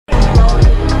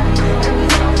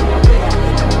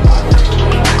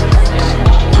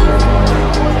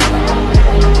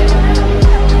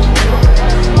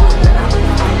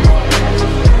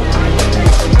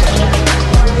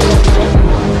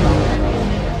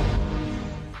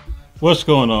What's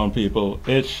going on, people?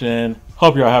 It's Shin.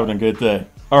 Hope you're having a good day.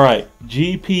 Alright,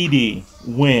 GPD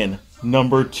Win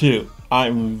number 2.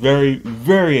 I'm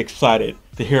very excited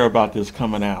to hear about this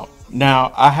coming out.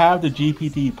 Now, I have the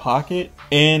GPD Pocket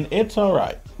and it's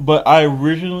alright, but I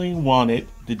originally wanted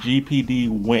the GPD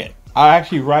Win.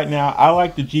 Right now, I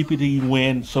like the GPD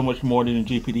Win so much more than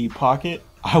the GPD Pocket.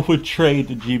 I would trade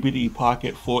the GPD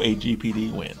Pocket for a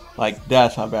GPD Win. Like,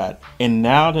 that's how bad. And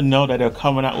now to know that they're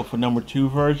coming out with a number 2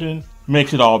 version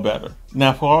makes it all better.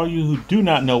 Now, for all you who do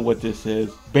not know what this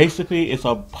is, basically it's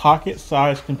a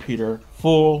pocket-sized computer,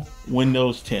 full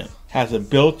Windows 10. Has a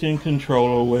built-in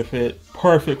controller with it,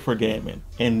 perfect for gaming.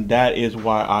 And that is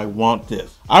why I want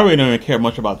this. I really don't even care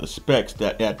much about the specs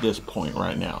at this point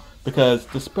right now. Because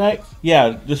the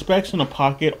specs in the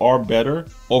Pocket are better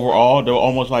overall. They're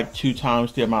almost like 2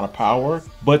 times the amount of power.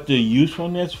 But the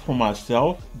usefulness for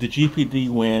myself, the GPD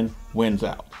Win wins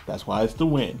out. That's why it's the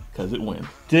win, because it wins.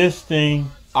 This thing,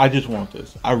 I just want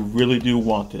this. I really do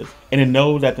want this. And to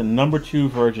know that the number 2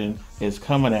 version is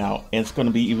coming out and it's going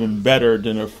to be even better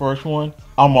than the first one,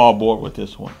 I'm all aboard with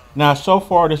this one. Now, so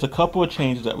far, there's a couple of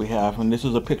changes that we have, and this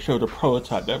is a picture of the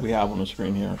prototype that we have on the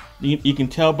screen here. You can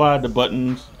tell by the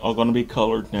buttons are going to be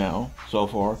colored now, so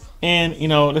far. And, you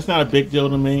know, that's not a big deal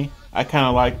to me. I kind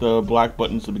of like the black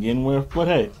buttons to begin with, but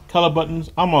hey, color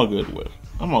buttons, I'm all good with.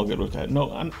 I'm all good with that.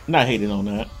 No, I'm not hating on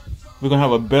that. We're going to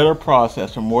have a better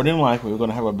processor. More than likely, we're going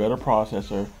to have a better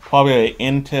processor. Probably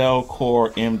an Intel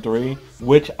Core M3,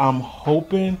 which I'm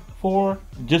hoping for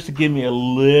just to give me a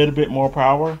little bit more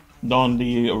power than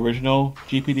the original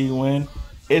GPD Win.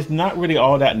 It's not really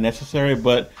all that necessary,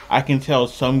 but I can tell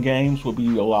some games will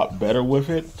be a lot better with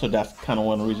it. So that's kind of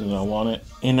one of the reasons I want it.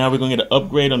 And now we're going to get an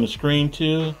upgrade on the screen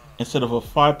too. Instead of a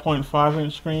 5.5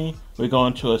 inch screen, we're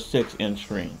going to a 6-inch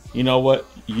screen. You know what?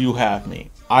 You have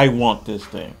me. I want this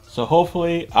thing. So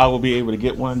hopefully I will be able to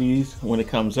get one of these when it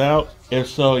comes out. If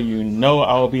so, you know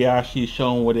I will be actually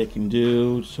showing what it can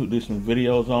do, to do some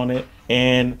videos on it.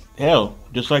 And hell,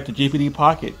 just like the GPD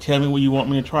Pocket, tell me what you want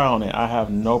me to try on it. I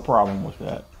have no problem with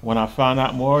that. When I find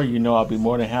out more, you know I'll be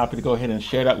more than happy to go ahead and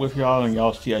share that with y'all, and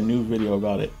y'all see a new video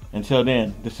about it. Until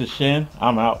then, this is Shin.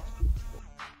 I'm out.